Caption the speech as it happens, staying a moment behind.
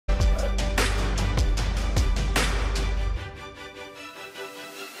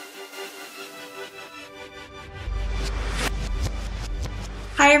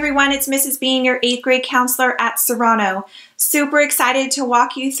Hi everyone, it's Mrs. Bean, your 8th grade counselor at Serrano. Super excited to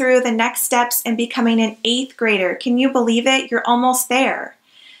walk you through the next steps in becoming an 8th grader. Can you believe it? You're almost there.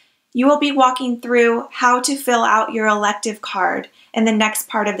 You will be walking through how to fill out your elective card in the next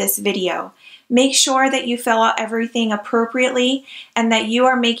part of this video. Make sure that you fill out everything appropriately and that you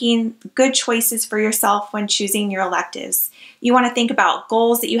are making good choices for yourself when choosing your electives. You want to think about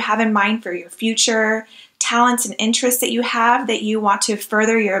goals that you have in mind for your future, talents and interests that you have that you want to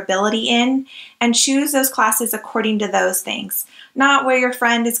further your ability in, and choose those classes according to those things, not where your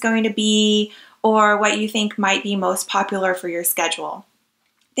friend is going to be or what you think might be most popular for your schedule.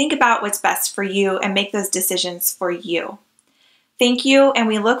 Think about what's best for you and make those decisions for you. Thank you, and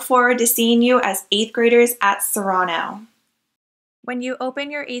we look forward to seeing you as 8th graders at Serrano. When you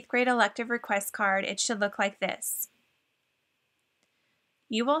open your 8th grade elective request card, it should look like this.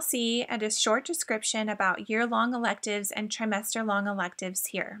 You will see a short description about year-long electives and trimester-long electives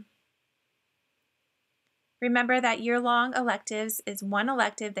here. Remember that year-long electives is one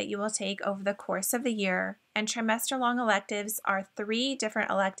elective that you will take over the course of the year, and trimester-long electives are 3 different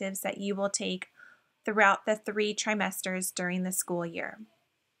electives that you will take throughout the 3 trimesters during the school year.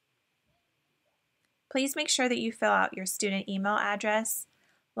 Please make sure that you fill out your student email address,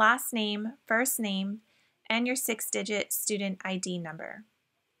 last name, first name, and your 6-digit student ID number.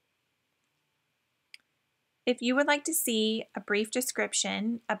 If you would like to see a brief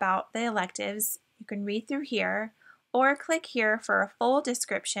description about the electives, you can read through here or click here for a full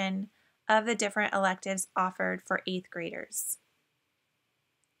description of the different electives offered for 8th graders.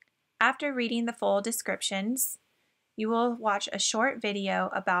 After reading the full descriptions, you will watch a short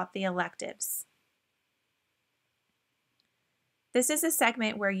video about the electives. This is a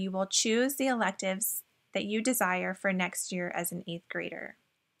segment where you will choose the electives that you desire for next year as an 8th grader.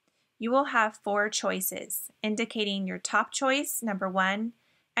 You will have 4 choices, indicating your top choice, number 1,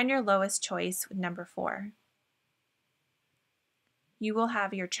 and your lowest choice, number 4. You will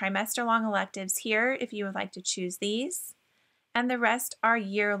have your trimester-long electives here if you would like to choose these, and the rest are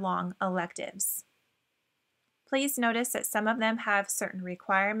year-long electives. Please notice that some of them have certain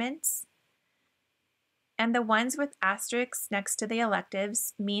requirements, and the ones with asterisks next to the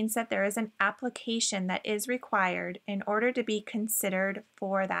electives means that there is an application that is required in order to be considered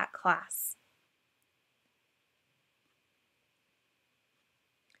for that class.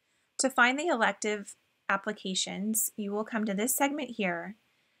 To find the elective applications, you will come to this segment here.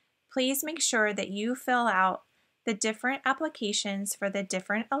 Please make sure that you fill out the different applications for the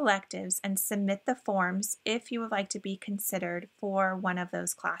different electives and submit the forms if you would like to be considered for one of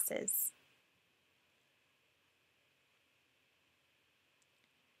those classes.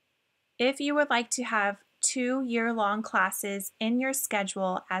 If you would like to have 2 year-long classes in your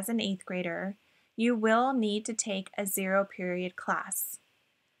schedule as an 8th grader, you will need to take a 0-period class.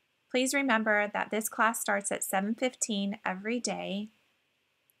 Please remember that this class starts at 7:15 every day,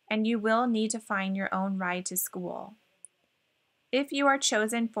 and you will need to find your own ride to school. If you are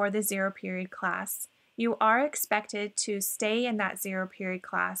chosen for the 0-period class, you are expected to stay in that 0-period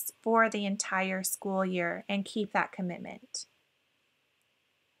class for the entire school year and keep that commitment.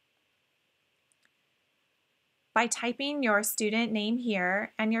 By typing your student name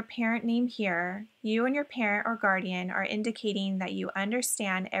here and your parent name here, you and your parent or guardian are indicating that you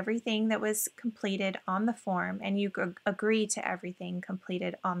understand everything that was completed on the form and you agree to everything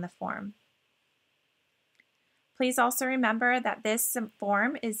completed on the form. Please also remember that this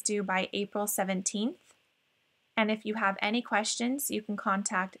form is due by April 17th. And if you have any questions, you can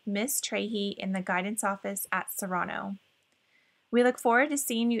contact Ms. Trahey in the guidance office at Serrano. We look forward to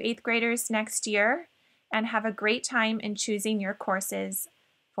seeing you 8th graders next year, and have a great time in choosing your courses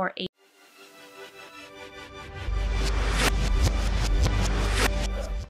for 8th.